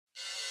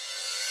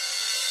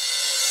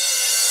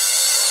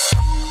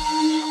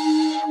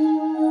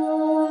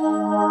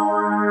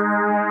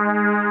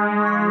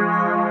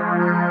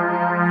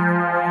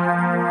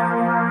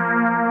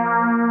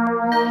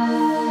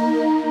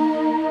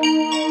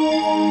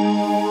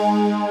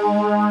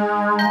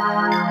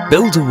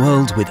Build a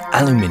world with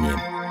aluminium.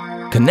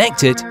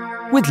 Connect it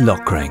with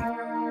LOKRING.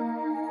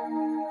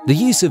 The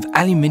use of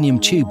aluminium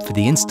tube for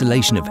the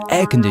installation of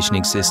air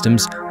conditioning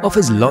systems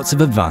offers lots of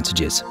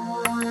advantages.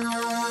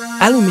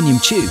 Aluminium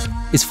tube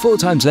is 4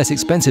 times less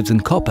expensive than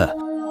copper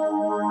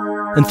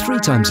and 3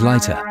 times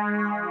lighter.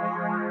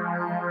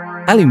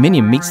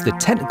 Aluminium meets the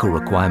technical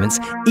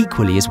requirements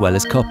equally as well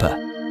as copper.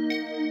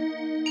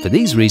 For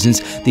these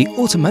reasons, the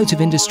automotive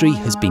industry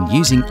has been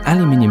using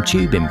aluminium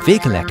tube in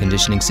vehicle air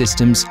conditioning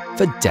systems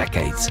for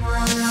decades.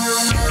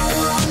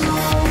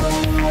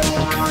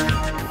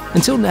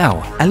 Until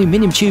now,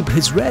 aluminium tube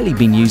has rarely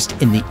been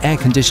used in the air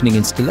conditioning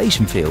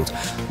installation field,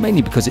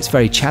 mainly because it's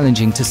very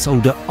challenging to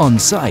solder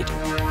on-site.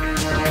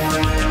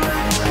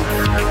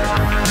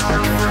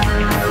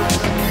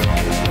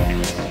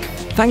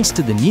 Thanks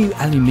to the new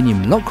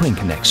aluminium LOKRING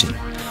connection,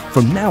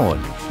 from now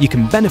on, you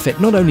can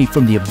benefit not only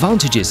from the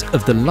advantages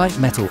of the light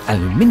metal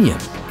aluminium,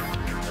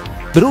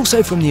 but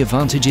also from the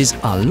advantages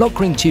our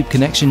LOKRING tube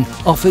connection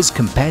offers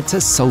compared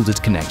to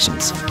soldered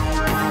connections.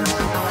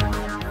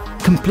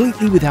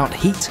 Completely without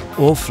heat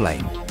or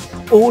flame,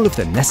 all of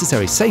the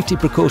necessary safety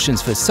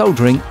precautions for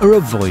soldering are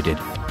avoided.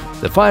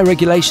 The fire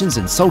regulations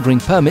and soldering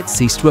permits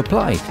cease to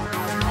apply.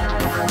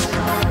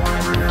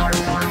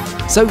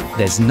 So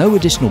there's no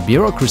additional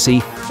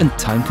bureaucracy and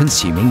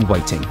time-consuming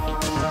waiting.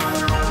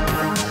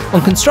 On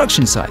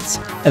construction sites,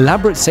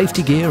 elaborate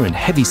safety gear and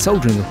heavy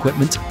soldering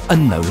equipment are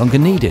no longer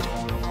needed.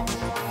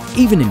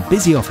 Even in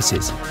busy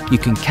offices, you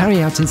can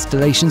carry out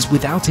installations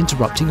without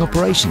interrupting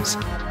operations,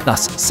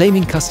 thus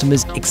saving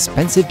customers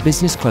expensive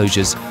business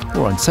closures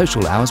or on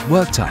social hours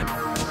work time.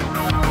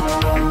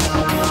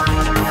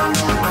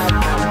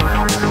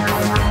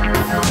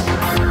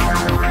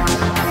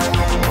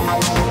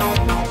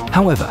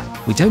 However,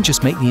 we don't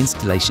just make the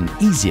installation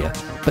easier,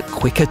 but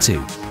quicker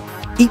too.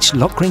 Each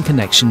LOKRING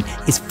connection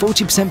is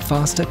 40%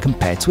 faster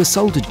compared to a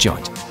soldered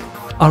joint.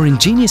 Our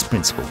ingenious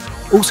principle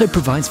also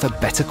provides for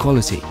better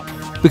quality,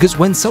 because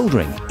when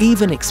soldering,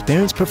 even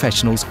experienced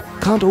professionals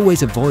can't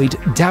always avoid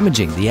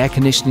damaging the air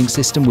conditioning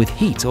system with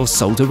heat or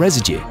solder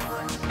residue.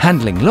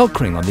 Handling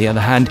LOKRING, on the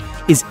other hand,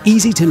 is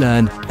easy to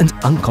learn and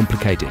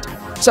uncomplicated.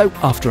 So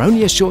after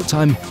only a short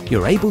time,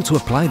 you're able to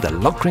apply the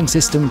LOKRING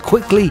system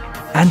quickly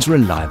and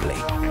reliably.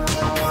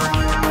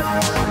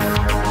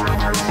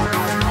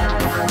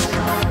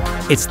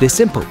 It's this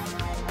simple.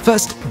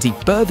 First,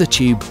 deburr the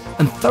tube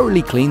and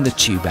thoroughly clean the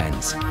tube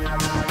ends.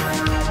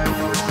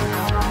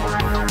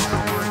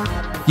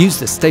 Use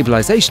the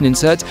stabilization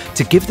insert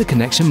to give the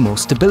connection more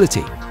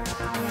stability.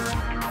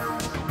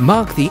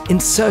 Mark the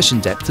insertion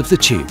depth of the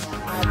tube.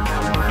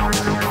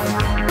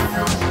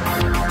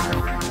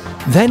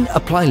 Then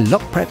apply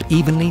lock prep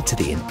evenly to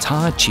the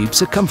entire tube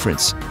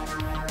circumference.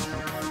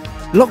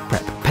 Lock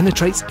prep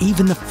penetrates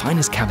even the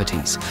finest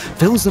cavities,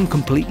 fills them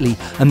completely,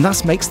 and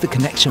thus makes the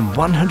connection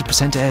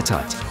 100%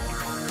 airtight.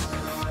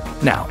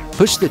 Now,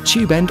 push the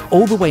tube end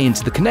all the way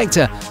into the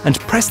connector and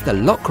press the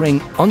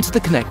LOKRING onto the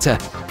connector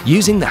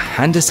using the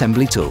hand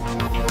assembly tool.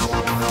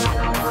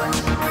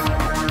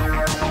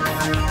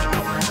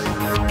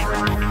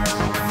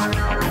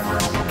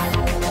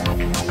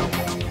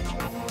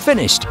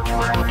 Finished!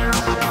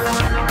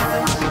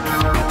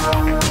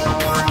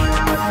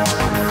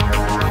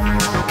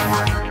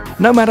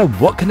 No matter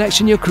what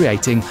connection you're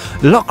creating,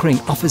 LOKRING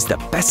offers the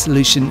best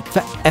solution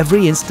for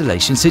every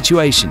installation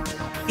situation,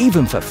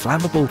 even for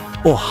flammable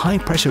or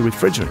high-pressure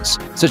refrigerants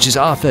such as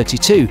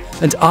R32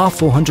 and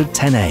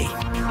R410A.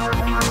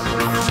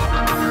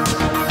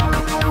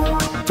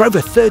 For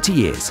over 30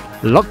 years,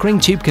 LOKRING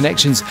tube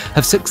connections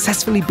have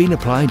successfully been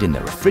applied in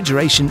the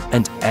refrigeration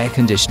and air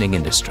conditioning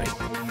industry.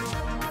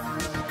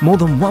 More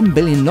than 1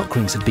 billion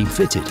LOKRINGs have been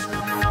fitted.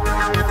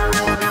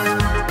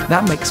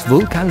 That makes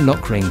Vulcan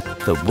LOKRING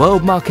the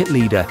world market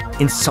leader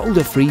in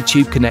solder-free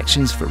tube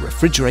connections for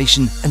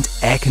refrigeration and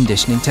air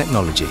conditioning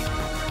technology.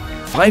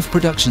 5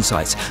 production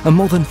sites and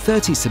more than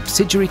 30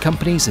 subsidiary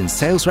companies and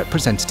sales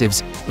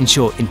representatives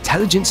ensure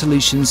intelligent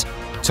solutions,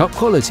 top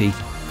quality,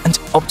 and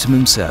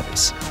optimum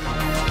service.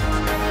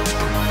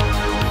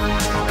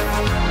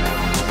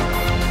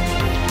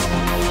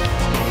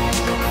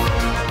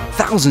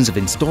 Thousands of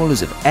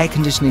installers of air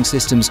conditioning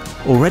systems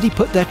already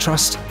put their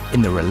trust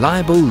in the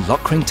reliable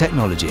LOKRING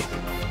technology.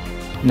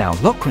 Now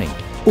LOKRING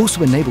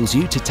also enables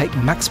you to take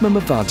maximum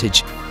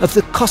advantage of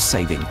the cost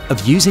saving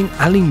of using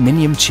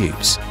aluminium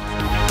tubes.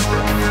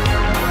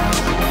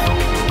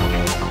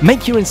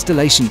 Make your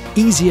installation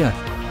easier,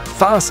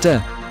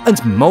 faster,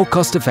 and more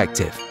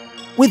cost-effective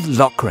with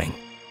LOKRING,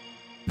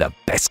 the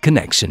best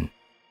connection.